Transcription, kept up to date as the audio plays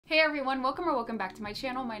Hey everyone, welcome back to my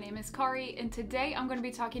channel. My name is Kari, and today I'm going to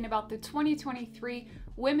be talking about the 2023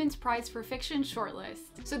 Women's Prize for Fiction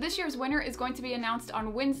Shortlist. So this year's winner is going to be announced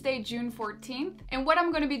on Wednesday, June 14th. And what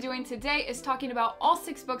I'm going to be doing today is talking about all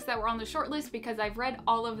 6 books that were on the shortlist because I've read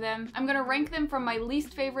all of them. I'm going to rank them from my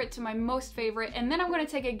least favorite to my most favorite, and then I'm going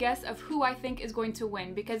to take a guess of who I think is going to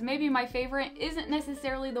win because maybe my favorite isn't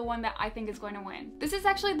necessarily the one that I think is going to win. This is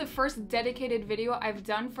actually the first dedicated video I've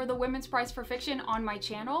done for the Women's Prize for Fiction on my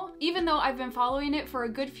channel, even though I've been following it for a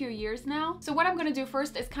good few years now. So what I'm going to do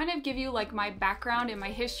first is kind of give you like my background and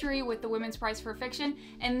my history with the Women's Prize for Fiction,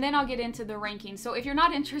 and then I'll get into the ranking. So if you're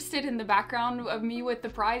not interested in the background of me with the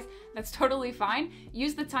prize, that's totally fine.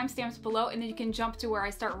 Use the timestamps below and then you can jump to where I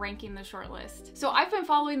start ranking the shortlist. So I've been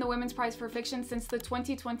following the Women's Prize for Fiction since the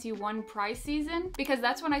 2021 prize season because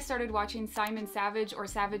that's when I started watching Simon Savidge or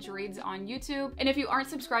Savidge Reads on YouTube. And if you aren't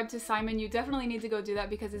subscribed to Simon, you definitely need to go do that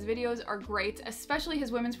because his videos are great, especially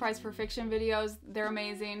his Women's Prize for Fiction videos. They're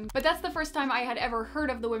amazing. But that's the first time I had ever heard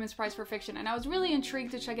of the Women's Prize for Fiction, and I was really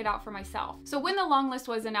intrigued to check it out for myself. So when the long list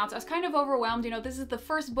was announced, I was kind of overwhelmed. You know, this is the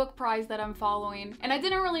first book prize that I'm following, and I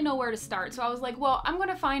didn't really know where to start. So I was like, well, I'm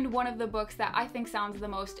gonna find one of the books that I think sounds the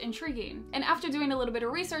most intriguing. And after doing a little bit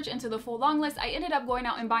of research into the full long list, I ended up going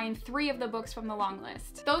out and buying 3 of the books from the long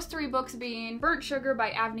list. Those 3 books being Burnt Sugar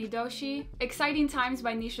by Avni Doshi, Exciting Times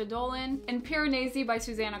by Nisha Dolan, and Piranesi by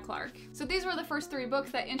Susanna Clark. So these were the first 3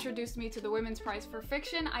 books that introduced me to the Women's Prize for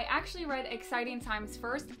Fiction. I actually read Exciting Times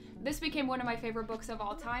first. This became one of my favorite books of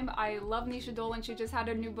all time. I love Nisha Dolan. She just had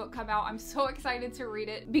a new book come out. I'm so excited to read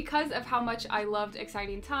it because of how much I loved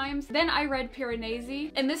Exciting Times. Then I read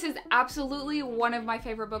Piranesi, and this is absolutely one of my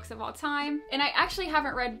favorite books of all time. And I actually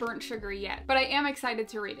haven't read Burnt Sugar yet, but I am excited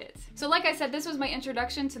to read it. So like I said, this was my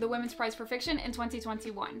introduction to the Women's Prize for Fiction in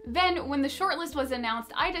 2021. Then when the shortlist was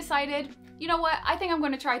announced, I decided, you know what, I think I'm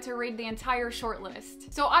going to try to read the entire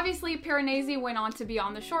shortlist. So obviously Piranesi went on to be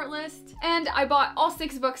on the shortlist, and I bought all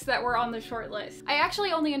 6 books that were on the shortlist. I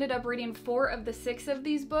actually only ended up reading 4 of the 6 of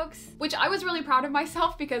these books, which I was really proud of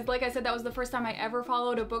myself because like I said, that was the first time I ever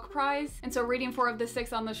followed a book prize. And so reading 4 of the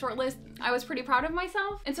 6 on the shortlist, I was pretty proud of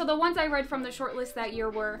myself. And so the ones I read from the shortlist that year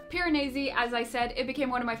were Piranesi. As I said, it became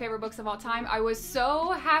one of my favorite books of all time. I was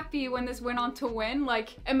so happy when this went on to win. Like,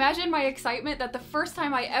 imagine my excitement that the first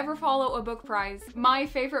time I ever follow a book prize, my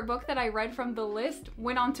favorite book that I read from the list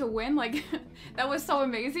went on to win. Like, that was so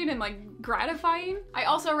amazing and like gratifying. I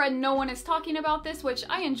also read No One Is Talking About This, which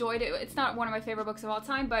I enjoyed. It's not one of my favorite books of all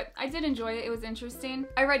time, but I did enjoy it. It was interesting.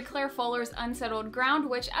 I read Claire Fuller's Unsettled Ground,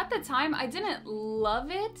 which at the time I didn't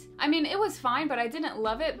love it. I mean, it was fine, but I didn't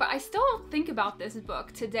love it. But I still think about this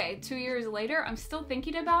book today, 2 years later. I'm still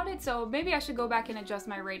thinking about it, so maybe I should go back and adjust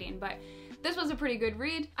my rating, but this was a pretty good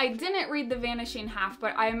read. I didn't read The Vanishing Half,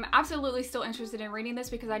 but I'm absolutely still interested in reading this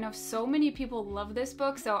because I know so many people love this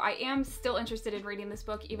book, so I am still interested in reading this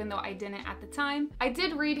book even though I didn't at the time. I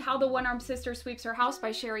did read How the One-Armed Sister Sweeps Her House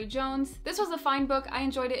by Sherry Jones. This was a fine book. I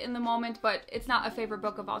enjoyed it in the moment, but it's not a favorite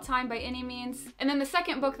book of all time by any means. And then the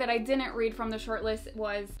second book that I didn't read from the shortlist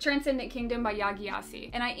was Transcendent Kingdom by Yagyasi,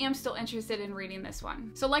 and I am still interested in reading this one.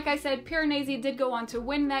 So like I said, Piranesi did go on to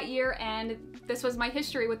win that year, and this was my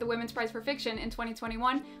history with the Women's Prize for Fiction in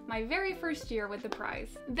 2021, my very first year with the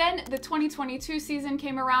prize. Then the 2022 season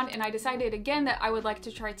came around and I decided again that I would like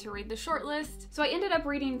to try to read the shortlist. So I ended up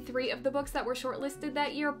reading 3 of the books that were shortlisted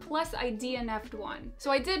that year, plus I DNF'd one. So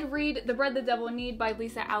I did read The Bread the Devil Need by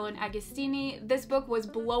Lisa Allen Agostini. This book was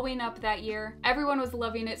blowing up that year. Everyone was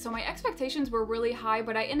loving it, so my expectations were really high,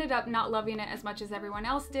 but I ended up not loving it as much as everyone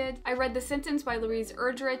else did. I read The Sentence by Louise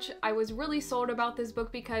Erdrich. I was really sold about this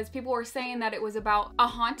book because people were saying that it was about a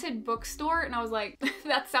haunted bookstore, and I was like,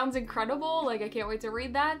 that sounds incredible. Like, I can't wait to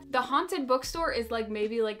read that. The haunted bookstore is like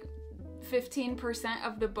maybe like 15%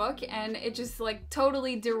 of the book, and it just like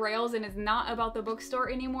totally derails and is not about the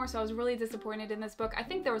bookstore anymore, so I was really disappointed in this book. I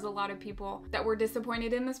think there was a lot of people that were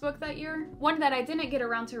disappointed in this book that year. One that I didn't get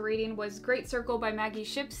around to reading was Great Circle by Maggie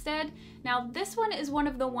Shipstead. Now this one is one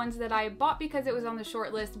of the ones that I bought because it was on the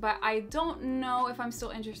shortlist, but I don't know if I'm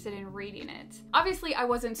still interested in reading it. Obviously I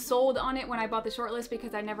wasn't sold on it when I bought the shortlist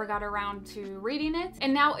because I never got around to reading it,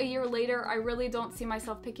 and now a year later I really don't see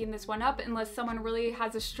myself picking this one up unless someone really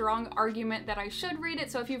has a strong argument that I should read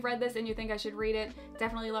it. So if you've read this and you think I should read it,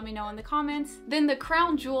 definitely let me know in the comments. Then the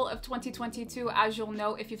crown jewel of 2022, as you'll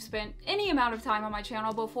know if you've spent any amount of time on my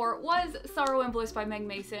channel before, was Sorrow and Bliss by Meg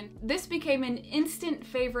Mason. This became an instant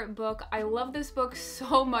favorite book. I love this book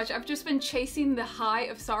so much. I've just been chasing the high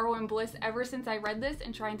of Sorrow and Bliss ever since I read this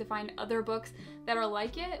and trying to find other books that are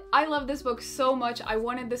like it. I love this book so much. I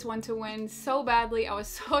wanted this one to win so badly. I was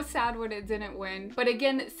so sad when it didn't win. But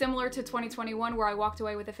again, similar to 2021 where I walked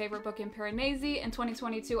away with a favorite book book in Piranesi. In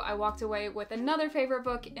 2022, I walked away with another favorite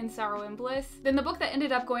book in Sorrow and Bliss. Then the book that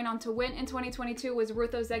ended up going on to win in 2022 was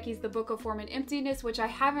Ruth Ozeki's The Book of Form and Emptiness, which I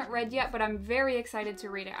haven't read yet, but I'm very excited to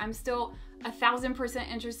read it. I'm still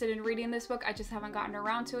 1000% interested in reading this book. I just haven't gotten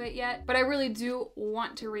around to it yet, but I really do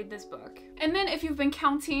want to read this book. And then if you've been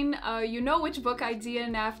counting, you know which book I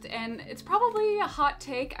DNF'd, and it's probably a hot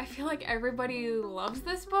take. I feel like everybody loves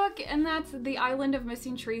this book, and that's The Island of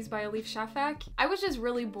Missing Trees by Elif Shafak. I was just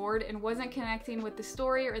really bored and wasn't connecting with the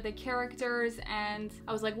story or the characters, and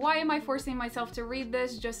I was like, why am I forcing myself to read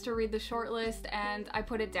this just to read the shortlist? And I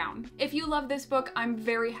put it down. If you love this book, I'm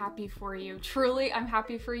very happy for you. Truly, I'm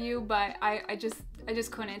happy for you, but I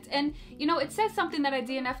just couldn't. And you know, it says something that I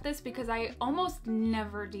DNF this because I almost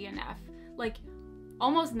never DNF. Like,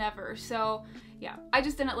 almost never. So yeah, I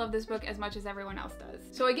just didn't love this book as much as everyone else does.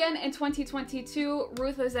 So again, in 2022,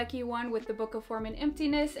 Ruth Ozeki won with The Book of Form and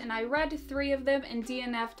Emptiness, and I read 3 of them and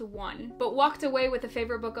DNF'd 1, but walked away with a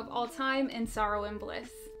favorite book of all time in Sorrow and Bliss.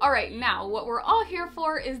 Alright, now what we're all here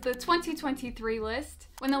for is the 2023 list.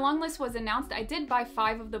 When the long list was announced, I did buy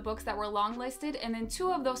 5 of the books that were long listed, and then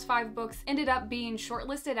 2 of those 5 books ended up being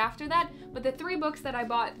shortlisted after that, but the 3 books that I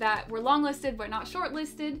bought that were long listed but not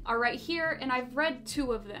shortlisted are right here, and I've read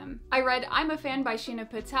 2 of them. I read I'm a Fan by Sheena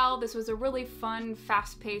Patel. This was a really fun,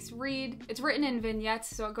 fast-paced read. It's written in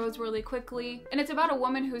vignettes, so it goes really quickly, and it's about a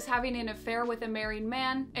woman who's having an affair with a married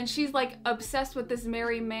man, and she's like obsessed with this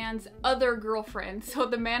married man's other girlfriend. So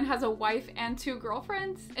the man has a wife and 2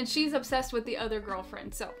 girlfriends, and she's obsessed with the other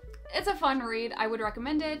girlfriend. So it's a fun read. I would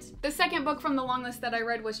recommend it. The second book from the long list that I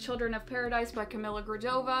read was Children of Paradise by Camilla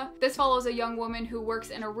Gradova. This follows a young woman who works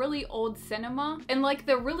in a really old cinema and like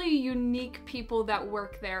the really unique people that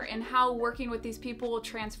work there and how working with these people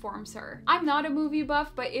transforms her. I'm not a movie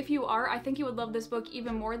buff, but if you are, I think you would love this book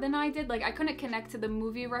even more than I did. Like, I couldn't connect to the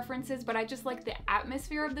movie references, but I just like the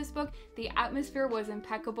atmosphere of this book. The atmosphere was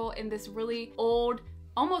impeccable in this really old,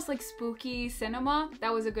 almost like spooky cinema.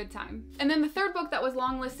 That was a good time. And then the third book that was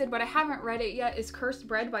long listed, but I haven't read it yet, is Cursed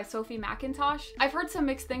Bread by Sophie McIntosh. I've heard some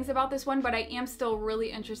mixed things about this one, but I am still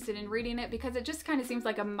really interested in reading it because it just kind of seems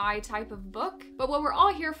like a my type of book. But what we're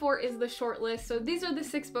all here for is the shortlist. So these are the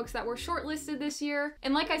 6 books that were shortlisted this year.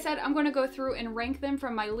 And like I said, I'm going to go through and rank them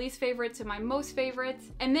from my least favorite to my most favorite,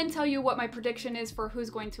 and then tell you what my prediction is for who's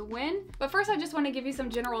going to win. But first, I just want to give you some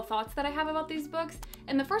general thoughts that I have about these books.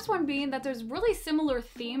 And the first one being that there's really similar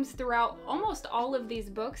themes throughout almost all of these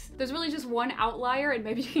books. There's really just one outlier, and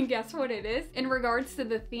maybe you can guess what it is in regards to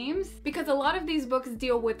the themes, because a lot of these books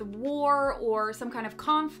deal with war or some kind of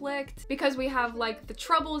conflict, because we have like the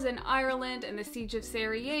troubles in Ireland and the siege of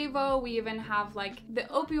Sarajevo. We even have like the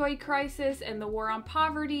opioid crisis and the war on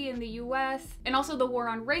poverty in the US, and also the war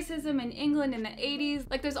on racism in England in the 80s.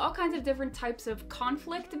 Like, there's all kinds of different types of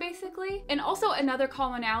conflict basically. And also another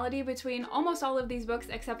commonality between almost all of these books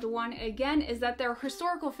except one, again, is that they're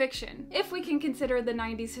historical fiction. If we can consider the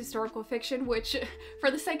 90s historical fiction, which for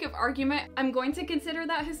the sake of argument, I'm going to consider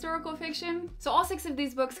that historical fiction. So all 6 of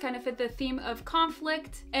these books kind of fit the theme of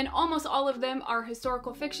conflict, and almost all of them are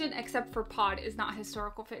historical fiction, except for Pod is not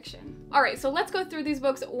historical fiction. All right, so let's go through these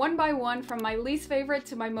books one by one from my least favorite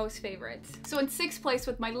to my most favorite. So in 6th place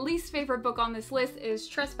with my least favorite book on this list is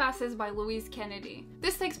Trespasses by Louise Kennedy.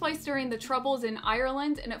 This takes place during the Troubles in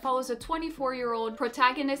Ireland, and it follows a 24-year-old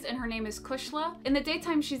protagonist, and her name is Kushla. In the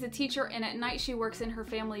daytime, she's a teacher, and at night she works in her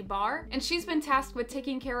family bar, and she's been tasked with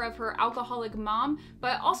taking care of her alcoholic mom,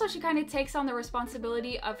 but also she kind of takes on the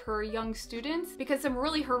responsibility of her young students because some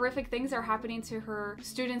really horrific things are happening to her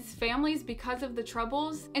students' families because of the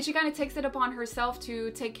Troubles, and she kind of takes it upon herself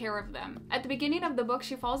to take care of them. At the beginning of the book,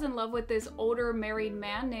 she falls in love with this older married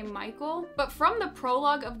man named Michael, but from the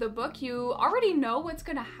prologue of the book, you already know what's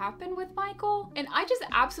gonna happen with Michael, and I just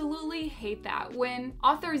absolutely hate that when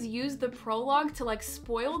authors use the prologue to like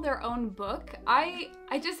spoil their own book. I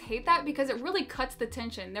just hate that because it really cuts the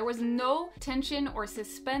tension. There was no tension or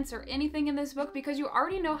suspense or anything in this book because you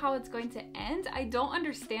already know how it's going to end. I don't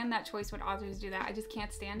understand that choice when authors do that. I just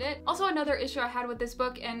can't stand it. Also, another issue I had with this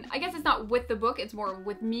book, and I guess it's not with the book, it's more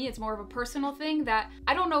with me, it's more of a personal thing, that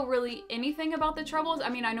I don't know really anything about the Troubles. I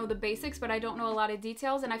mean, I know the basics, but I don't know a lot of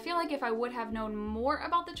details, and I feel like if I would have known more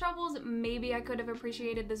about the Troubles, maybe I could have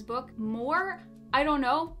appreciated this book more. I don't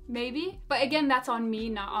know, maybe. But again, that's on me,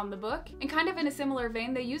 not on the book. And kind of in a similar vein,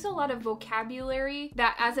 vein, they use a lot of vocabulary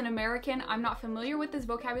that as an American, I'm not familiar with this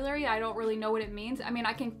vocabulary. I don't really know what it means. I mean,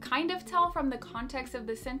 I can kind of tell from the context of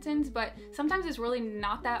the sentence, but sometimes it's really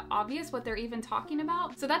not that obvious what they're even talking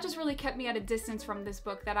about. So that just really kept me at a distance from this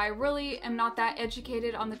book, that I really am not that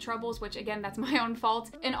educated on the Troubles, which again, that's my own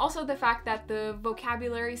fault. And also the fact that the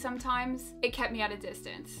vocabulary sometimes, it kept me at a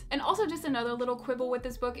distance. And also just another little quibble with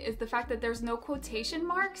this book is the fact that there's no quotation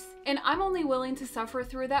marks. And I'm only willing to suffer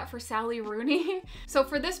through that for Sally Rooney. So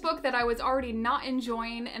for this book that I was already not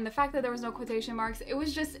enjoying, and the fact that there was no quotation marks, it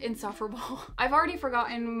was just insufferable. I've already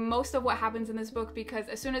forgotten most of what happens in this book because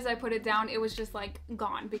as soon as I put it down, it was just like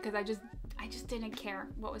gone, because I just didn't care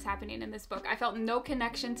what was happening in this book. I felt no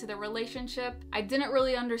connection to the relationship. I didn't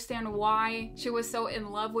really understand why she was so in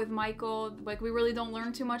love with Michael. Like, we really don't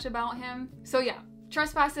learn too much about him. So yeah.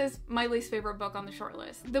 Trespasses, my least favorite book on the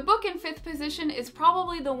shortlist. The book in 5th position is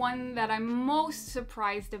probably the one that I'm most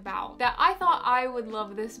surprised about. That I thought I would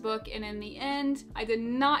love this book, and in the end, I did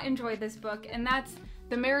not enjoy this book, and that's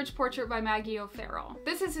The Marriage Portrait by Maggie O'Farrell.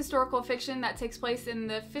 This is historical fiction that takes place in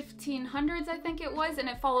the 1500s, I think it was, and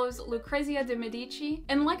it follows Lucrezia de Medici.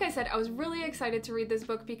 And like I said, I was really excited to read this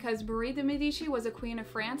book because Marie de Medici was a queen of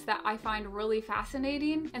France that I find really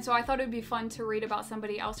fascinating. And so I thought it'd be fun to read about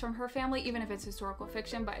somebody else from her family, even if it's historical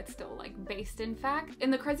fiction, but it's still like based in fact.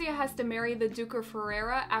 And Lucrezia has to marry the Duke of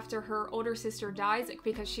Ferrara after her older sister dies,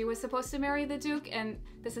 because she was supposed to marry the Duke. And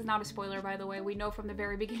this is not a spoiler, by the way. We know from the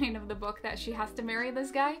very beginning of the book that she has to marry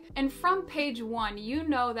this guy. And from page 1, you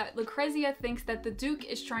know that Lucrezia thinks that the Duke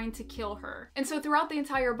is trying to kill her. And so throughout the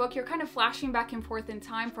entire book, you're kind of flashing back and forth in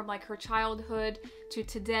time from like her childhood to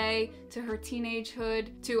today, to her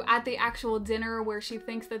teenagehood, to at the actual dinner where she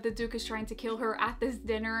thinks that the Duke is trying to kill her at this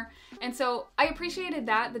dinner. And so I appreciated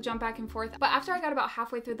that, the jump back and forth. But after I got about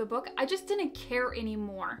halfway through the book, I just didn't care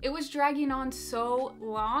anymore. It was dragging on so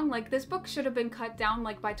long. Like, this book should have been cut down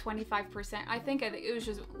like by 25%. I think it was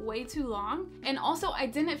just way too long. And also I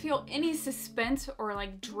didn't feel any suspense or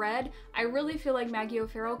like dread. I really feel like Maggie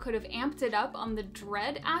O'Farrell could have amped it up on the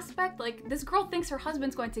dread aspect. Like, this girl thinks her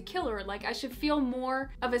husband's going to kill her. Like, I should feel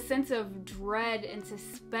more of a sense of dread and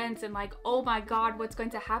suspense and like, oh my God, what's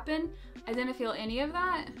going to happen? I didn't feel any of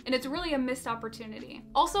that, and it's really a missed opportunity.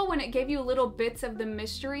 Also, when it gave you little bits of the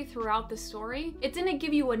mystery throughout the story, it didn't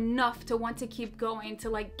give you enough to want to keep going,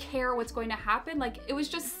 to like care what's going to happen. Like, it was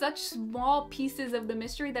just such small pieces of the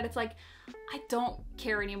mystery that it's like, I don't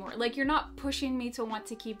care anymore. Like, you're not pushing me to want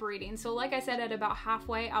to keep reading. So like I said, at about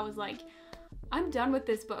halfway, I was like, I'm done with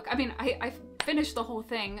this book. I mean, I finished the whole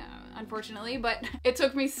thing, unfortunately, but it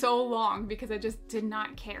took me so long because I just did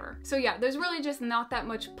not care. So yeah, there's really just not that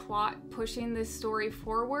much plot pushing this story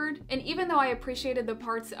forward. And even though I appreciated the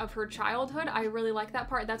parts of her childhood, I really like that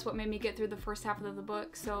part. That's what made me get through the first half of the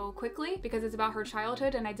book so quickly, because it's about her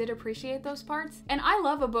childhood and I did appreciate those parts. And I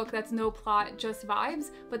love a book that's no plot, just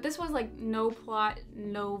vibes, but this was like no plot,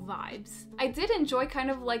 no vibes. I did enjoy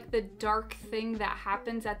kind of like the dark thing that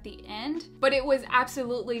happens at the end, but it was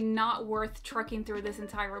absolutely not worth trucking through this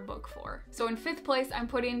entire book for. So in 5th place, I'm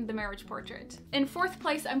putting The Marriage Portrait. In 4th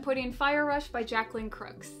place, I'm putting Fire Rush by Jacqueline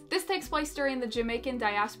Crooks. This takes place during the Jamaican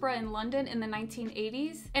diaspora in London in the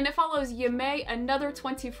 1980s, and it follows Yemay, another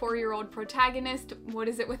 24-year-old protagonist. What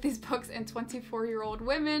is it with these books and 24-year-old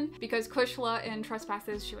women? Because Kushla in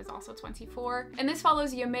Trespasses, she was also 24. And this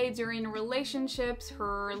follows Yemay during relationships,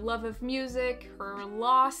 her love of music, her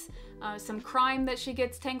loss, some crime that she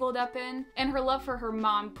gets tangled up in, and her love for her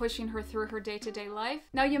mom pushing her through her day-to-day life.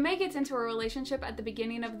 Now, Yemay gets into a relationship at the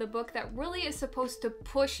beginning of the book that really is supposed to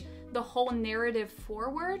push the whole narrative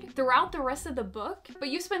forward throughout the rest of the book, but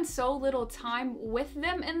you spend so little time with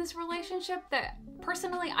them in this relationship that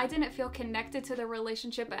personally, I didn't feel connected to the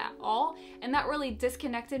relationship at all, and that really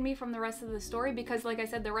disconnected me from the rest of the story because, like I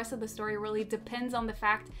said, the rest of the story really depends on the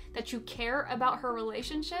fact that you care about her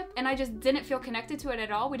relationship, and I just didn't feel connected to it at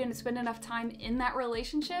all. We didn't spend enough time in that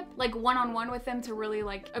relationship, like one-on-one with them, to really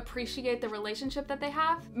like appreciate the relationship that they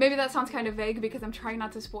have. Maybe that sounds kind of vague because I'm trying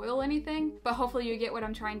not to spoil anything, but hopefully you get what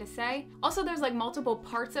I'm trying to say. Also, there's like multiple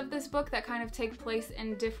parts of this book that kind of take place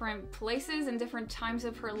in different places and different times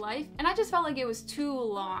of her life, and I just felt like it was too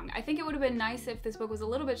long. I think it would have been nice if this book was a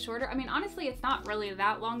little bit shorter. I mean, honestly, it's not really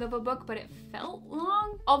that long of a book, but it felt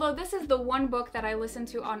long. Although this is the one book that I listened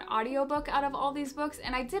to on audiobook out of all these books,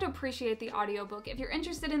 and I did appreciate the audiobook. If you're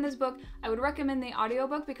interested in this book, I would recommend the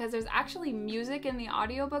audiobook because there's actually music in the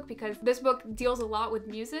audiobook, because this book deals a lot with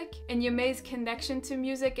music and Yemay's connection to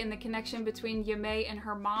music and the connection between Yemay and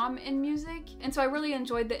her mom in music. And so I really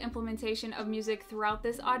enjoyed the implementation of music throughout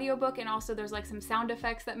this audiobook, and also there's like some sound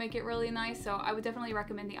effects that make it really nice, so I was would definitely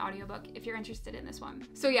recommend the audiobook if you're interested in this one.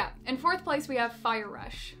 So yeah, in 4th place we have Fire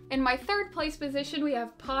Rush. In my 3rd place position we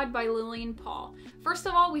have Pod by Lillian Paul. First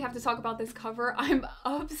of all, we have to talk about this cover. I'm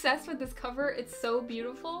obsessed with this cover. It's so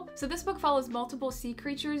beautiful. So this book follows multiple sea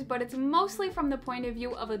creatures, but it's mostly from the point of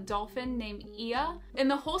view of a dolphin named Ia. And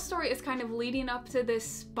the whole story is kind of leading up to this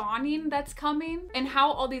spawning that's coming and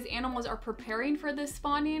how all these animals are preparing for this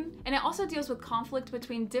spawning. And it also deals with conflict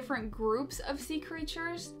between different groups of sea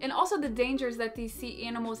creatures and also the dangers that these sea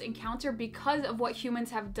animals encounter because of what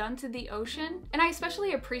humans have done to the ocean. And I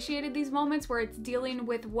especially appreciated these moments where it's dealing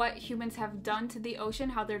with what humans have done to the ocean,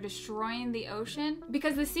 how they're destroying the ocean,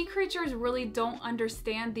 because the sea creatures really don't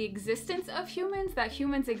understand the existence of humans, that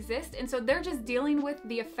humans exist, and so they're just dealing with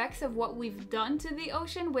the effects of what we've done to the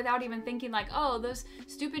ocean without even thinking like, oh, those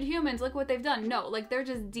stupid humans, look what they've done. No, like they're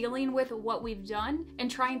just dealing with what we've done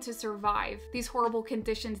and trying to survive these horrible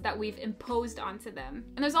conditions that we've imposed onto them.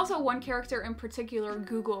 And there's also one character in particular,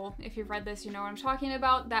 Google, if you've read this, you know what I'm talking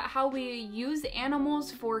about, that how we use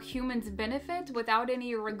animals for humans' benefit without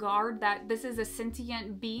any regard that this is a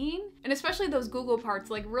sentient being. And especially those Google parts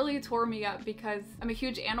like really tore me up because I'm a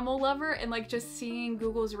huge animal lover, and like just seeing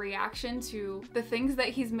Google's reaction to the things that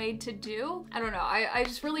he's made to do, I don't know, I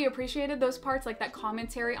just really appreciated those parts, like that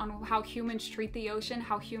commentary on how humans treat the ocean,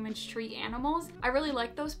 how humans treat animals. I really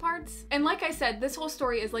like those parts. And like I said, this whole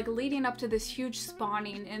story is like leading up to this huge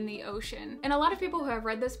spawning in the ocean. And a lot of people who have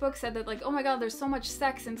read this book said that like, oh my god, there's so much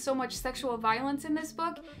sex and so much sexual violence in this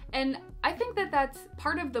book. And I think that that's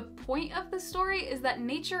part of the point of the story, is that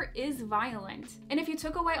nature is violent. And if you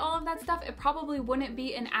took away all of that stuff, it probably wouldn't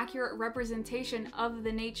be an accurate representation of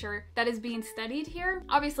the nature that is being studied here.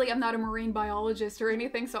 Obviously, I'm not a marine biologist or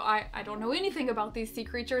anything, so I don't know anything about these sea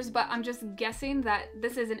creatures, but I'm just guessing that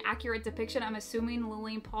this is an accurate depiction. I'm assuming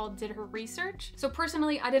Lillian Paul did her research. So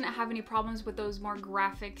personally, I didn't have any problems with those more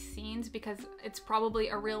graphic scenes because it's probably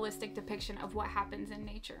a realistic depiction of what happens in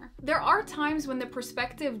nature. There are times when the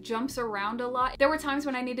perspective jumps around a lot. There were times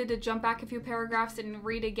when I needed to jump back a few paragraphs and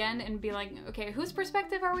read again and be like, okay, whose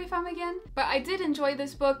perspective are we from again? But I did enjoy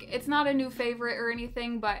this book. It's not a new favorite or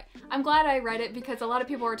anything, but I'm glad I read it because a lot of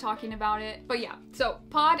people are talking about it. But yeah, so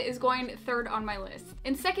Pod is going 3rd on my list.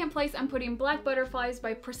 In 2nd place, I'm putting Black Butterflies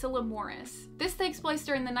by Priscilla Morris. This takes place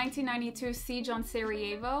during the 1992 siege on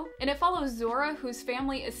Sarajevo, and it follows Zora, whose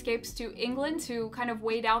family escapes to England to kind of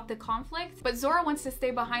wait out the conflict. But Zora wants to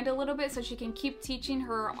stay behind a little bit so she can keep teaching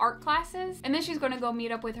her art classes, and then she's going to go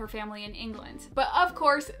meet up with her family in England. But of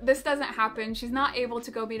course, this doesn't happen. She's not able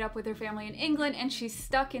to go meet up with her family in England, and she's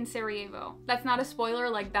stuck in Sarajevo. That's not a spoiler,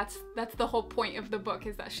 like that's the whole point of the book,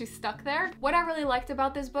 is that she's stuck there. What I really liked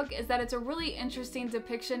about this book is that it's a really interesting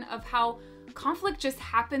depiction of how conflict just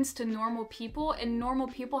happens to normal people, and normal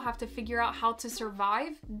people have to figure out how to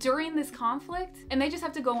survive during this conflict, and they just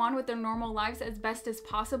have to go on with their normal lives as best as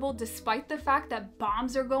possible despite the fact that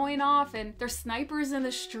bombs are going off and there's snipers in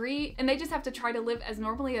the street, and they just have to try to live as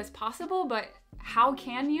normally as possible. But how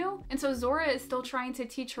can you? And so Zora is still trying to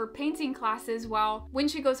teach her painting classes while when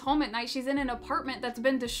she goes home at night, she's in an apartment that's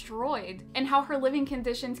been destroyed, and how her living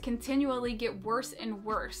conditions continually get worse and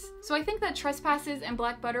worse. So I think that Trespasses and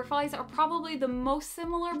Black Butterflies are probably the most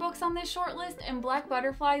similar books on this shortlist, and Black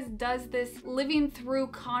Butterflies does this living through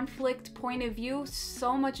conflict point of view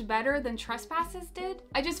so much better than Trespasses did.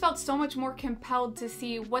 I just felt so much more compelled to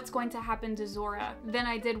see what's going to happen to Zora than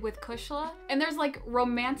I did with Kushla. And there's like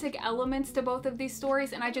romantic elements to both of these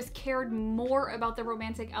stories, and I just cared more about the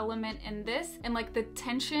romantic element in this and like the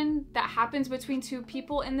tension that happens between two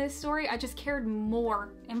people in this story. I just cared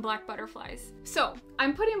more in Black Butterflies. So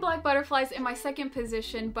I'm putting Black Butterflies in my 2nd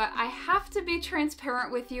position, but I have to be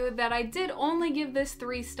transparent with you that I did only give this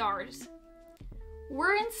 3 stars.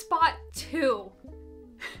 We're in spot 2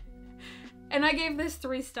 and I gave this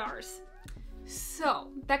 3 stars.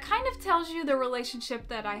 So that kind of tells you the relationship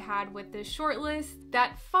that I had with this shortlist,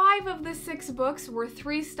 that 5 of the 6 books were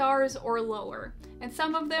 3 stars or lower, and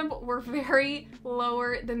some of them were very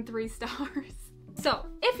lower than 3 stars. So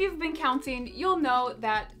if you've been counting, you'll know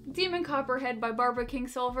that Demon Copperhead by Barbara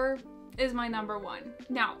Kingsolver is my number 1.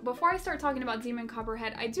 Now, before I start talking about Demon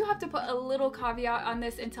Copperhead, I do have to put a little caveat on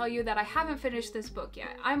this and tell you that I haven't finished this book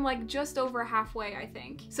yet. I'm like just over halfway, I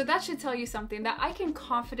think. So that should tell you something, that I can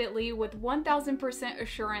confidently, with 1000%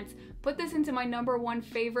 assurance, put this into my number 1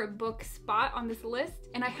 favorite book spot on this list,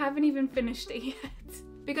 and I haven't even finished it yet.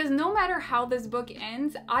 Because no matter how this book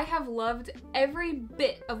ends, I have loved every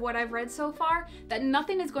bit of what I've read so far, that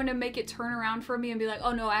nothing is going to make it turn around for me and be like,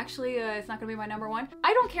 oh no, actually it's not gonna be my number 1.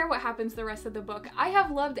 I don't care what happens the rest of the book. I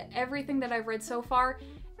have loved everything that I've read so far,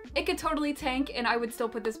 it could totally tank and I would still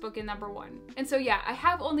put this book in number 1. And so yeah, I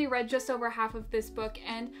have only read just over half of this book,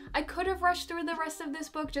 and I could have rushed through the rest of this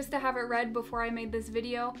book just to have it read before I made this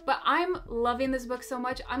video, but I'm loving this book so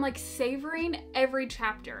much. I'm like savoring every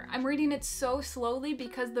chapter. I'm reading it so slowly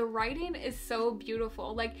because the writing is so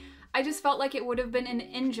beautiful. Like, I just felt like it would have been an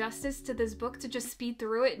injustice to this book to just speed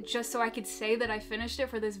through it just so I could say that I finished it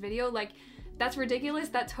for this video. Like, that's ridiculous.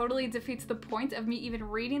 That totally defeats the point of me even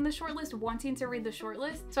reading the shortlist, wanting to read the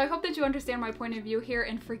shortlist. So I hope that you understand my point of view here,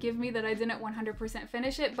 and forgive me that I didn't 100%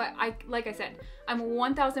 finish it, but like I said, I'm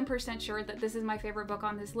 1000% sure that this is my favorite book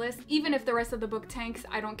on this list. Even if the rest of the book tanks,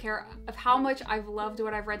 I don't care of how much I've loved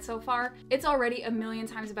what I've read so far. It's already a million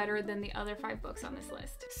times better than the other 5 books on this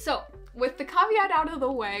list. So with the caveat out of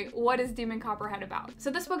the way, what is Demon Copperhead about?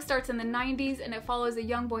 So this book starts in the 90s and it follows a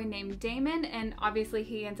young boy named Damon, and obviously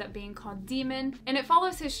he ends up being called Demon. And it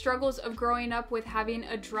follows his struggles of growing up with having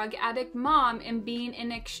a drug addict mom and being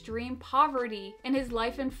in extreme poverty, and his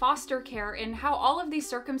life in foster care, and how all of these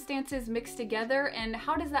circumstances mix together and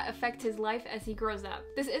how does that affect his life as he grows up.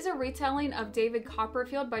 This is a retelling of David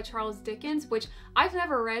Copperfield by Charles Dickens, which I've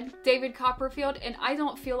never read David Copperfield, and I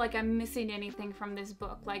don't feel like I'm missing anything from this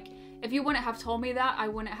book. Like, if you wouldn't have told me that, I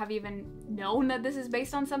wouldn't have even known that this is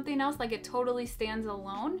based on something else. Like, it totally stands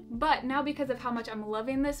alone. But now, because of how much I'm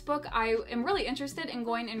loving this book, I am really interested in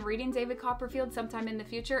going and reading David Copperfield sometime in the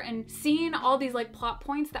future and seeing all these like plot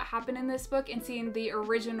points that happen in this book and seeing the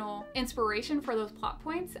original inspiration for those plot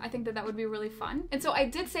points. I think that that would be really fun. And so I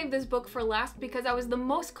did save this book for last because I was the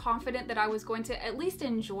most confident that I was going to at least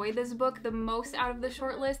enjoy this book the most out of the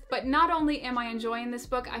shortlist. But not only am I enjoying this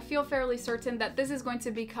book, I feel fairly certain that this is going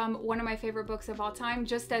to become one of my favorite books of all time,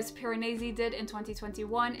 just as Piranesi did in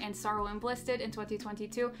 2021 and Sorrow and Bliss did in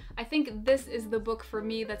 2022. I think this is the book for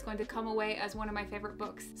me that's going to come away as one of my favorite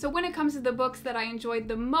books. So when it comes to the books that I enjoyed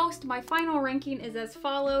the most, my final ranking is as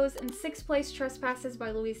follows. In 6th place, Trespasses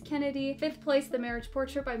by Louise Kennedy. 5th place, The Marriage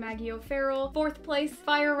Portrait by Maggie O'Farrell. 4th place,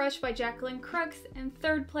 Fire Rush by Jacqueline Crooks. In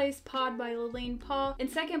 3rd place, Pod by Lillian Paul. In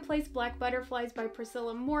 2nd place, Black Butterflies by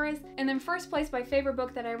Priscilla Morris. And then 1st place, my favorite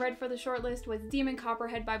book that I read for the shortlist was Demon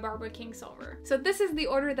Copperhead by Barbara Kingsolver. So this is the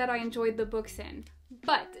order that I enjoyed the books in.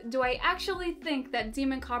 But do I actually think that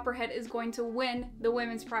Demon Copperhead is going to win the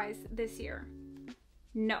Women's Prize this year?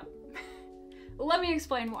 No. Let me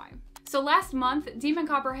explain why. So last month, Demon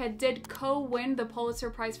Copperhead did co-win the Pulitzer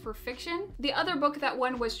Prize for Fiction. The other book that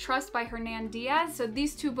won was Trust by Hernan Diaz. So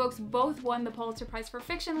these two books both won the Pulitzer Prize for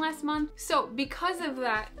Fiction last month. So because of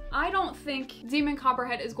that, I don't think Demon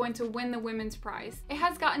Copperhead is going to win the Women's Prize. It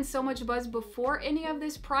has gotten so much buzz before any of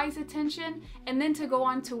this prize attention, and then to go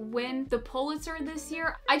on to win the Pulitzer this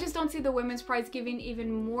year, I just don't see the Women's Prize giving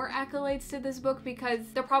even more accolades to this book because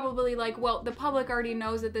they're probably like, well, the public already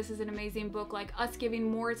knows that this is an amazing book. Like, us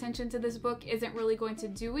giving more attention to this book isn't really going to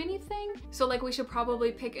do anything. So like, we should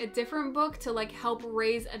probably pick a different book to like help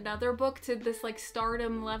raise another book to this like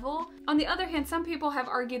stardom level. On the other hand, some people have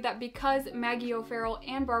argued that because Maggie O'Farrell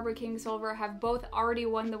and Barbara Kingsolver have both already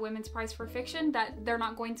won the Women's Prize for Fiction, that they're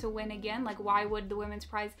not going to win again. Like, why would the Women's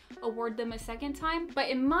Prize award them a second time? But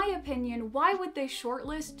in my opinion, why would they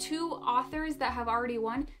shortlist 2 authors that have already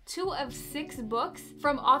won, 2 of 6 books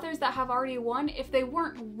from authors that have already won, if they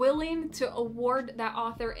weren't willing to award that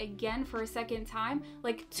author again for a second time?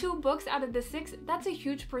 Like, 2 books out of the 6, that's a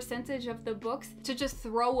huge percentage of the books to just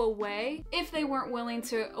throw away if they weren't willing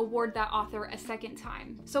to award that author a second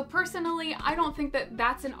time. So personally, I don't think that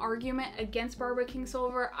that's an argument against Barbara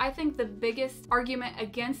Kingsolver. I think the biggest argument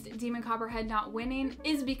against Demon Copperhead not winning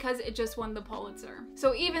is because it just won the Pulitzer.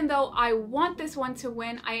 So even though I want this one to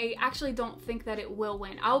win, I actually don't think that it will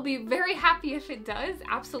win. I'll be very happy if it does.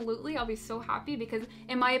 Absolutely, I'll be so happy because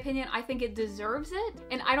in my opinion, I think it deserves it.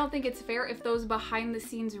 And I don't think it's fair if those behind the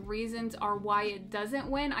scenes reasons are why it doesn't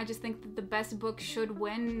win. I just think that the best book should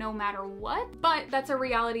win no matter what, but that's a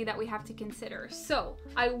reality that we have to consider. So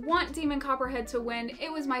I want Demon Copperhead to win.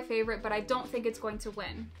 It was my favorite, but I don't think it's going to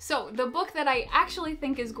win. So the book that I actually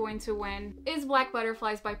think is going to win is Black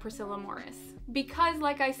Butterflies by Priscilla Morris. Because,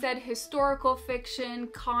 like I said, historical fiction,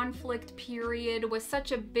 conflict period was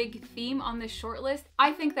such a big theme on this shortlist,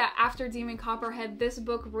 I think that after Demon Copperhead, this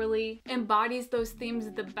book really embodies those themes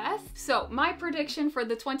the best. So my prediction for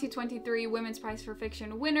the 2023 Women's Prize for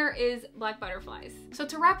Fiction winner is Black Butterflies. So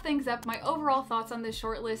to wrap things up, my overall thoughts on this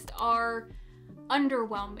shortlist are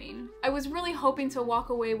underwhelming. I was really hoping to walk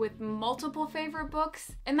away with multiple favorite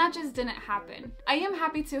books, and that just didn't happen. I am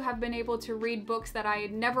happy to have been able to read books that I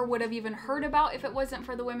never would have even heard about if it wasn't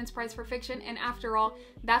for the Women's Prize for Fiction, and after all,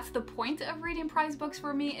 that's the point of reading prize books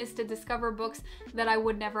for me, is to discover books that I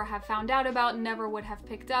would never have found out about, never would have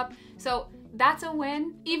picked up. So that's a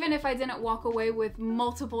win, even if I didn't walk away with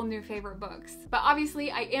multiple new favorite books. But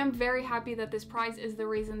obviously I am very happy that this prize is the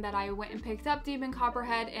reason that I went and picked up Demon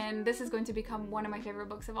Copperhead, and this is going to become one of my favorite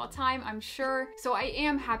books of all time, I'm sure. So I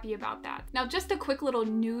am happy about that. Now, just a quick little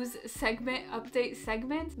news segment, update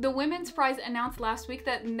segment. The Women's Prize announced last week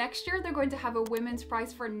that next year they're going to have a Women's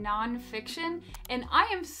Prize for nonfiction, and I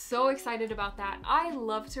am so excited about that. I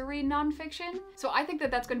love to read nonfiction, so I think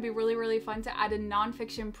that that's going to be really, really fun to add a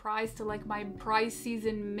nonfiction prize to like my prize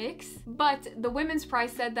season mix. But the Women's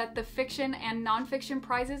Prize said that the fiction and nonfiction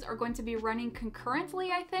prizes are going to be running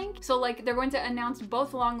concurrently, I think. So like they're going to announce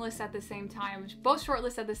both longlists at the same time, both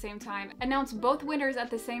shortlists at the same time, announce both winners at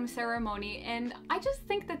the same ceremony, and I just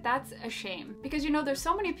think that that's a shame. Because you know, there's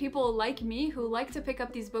so many people like me who like to pick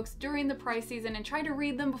up these books during the prize season and try to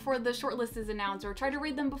read them before the shortlist is announced, or try to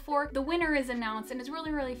read them before the winner is announced, and it's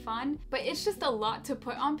really, really fun. But it's just a lot to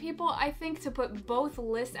put on people, I think, to put both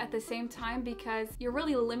lists at the same time, because you're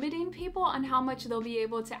really limiting people on how much they'll be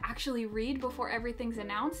able to actually read before everything's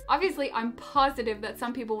announced. Obviously, I'm positive that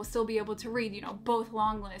some people will still be able to read, you know, both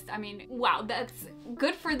long lists. I mean, wow, that's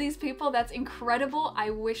good for these people. That's incredible. I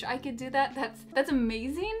wish I could do that. That's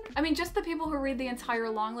amazing. I mean, just the people who read the entire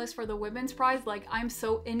long list for the Women's Prize, like, I'm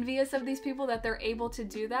so envious of these people that they're able to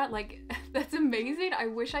do that. Like, that's amazing. I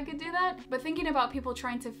wish I could do that. But thinking about people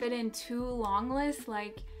trying to fit in 2 long lists,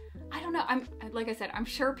 like, I don't know. Like I said, I'm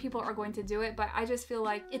sure people are going to do it, but I just feel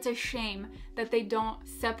like it's a shame that they don't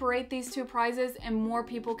separate these 2 prizes and more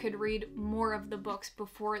people could read more of the books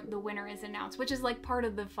before the winner is announced, which is like part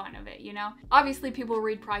of the fun of it, you know? Obviously people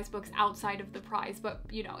read prize books outside of the prize, but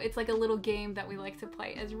you know, it's like a little game that we like to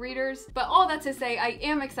play as readers. But all that to say, I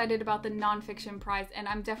am excited about the nonfiction prize, and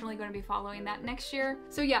I'm definitely going to be following that next year.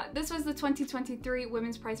 So yeah, this was the 2023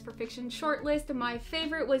 Women's Prize for Fiction shortlist. My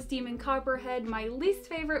favorite was Demon Copperhead. My least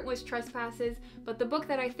favorite was Trespasses, but the book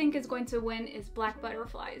that I think is going to win is Black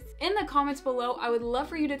Butterflies. In the comments below, I would love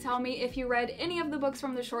for you to tell me if you read any of the books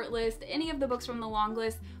from the shortlist, any of the books from the long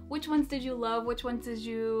list, which ones did you love, which ones did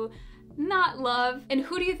you not love, and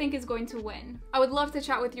who do you think is going to win? I would love to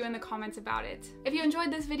chat with you in the comments about it. If you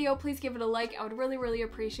enjoyed this video, please give it a like. I would really, really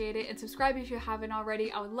appreciate it, and subscribe if you haven't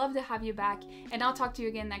already. I would love to have you back, and I'll talk to you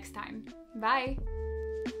again next time. Bye!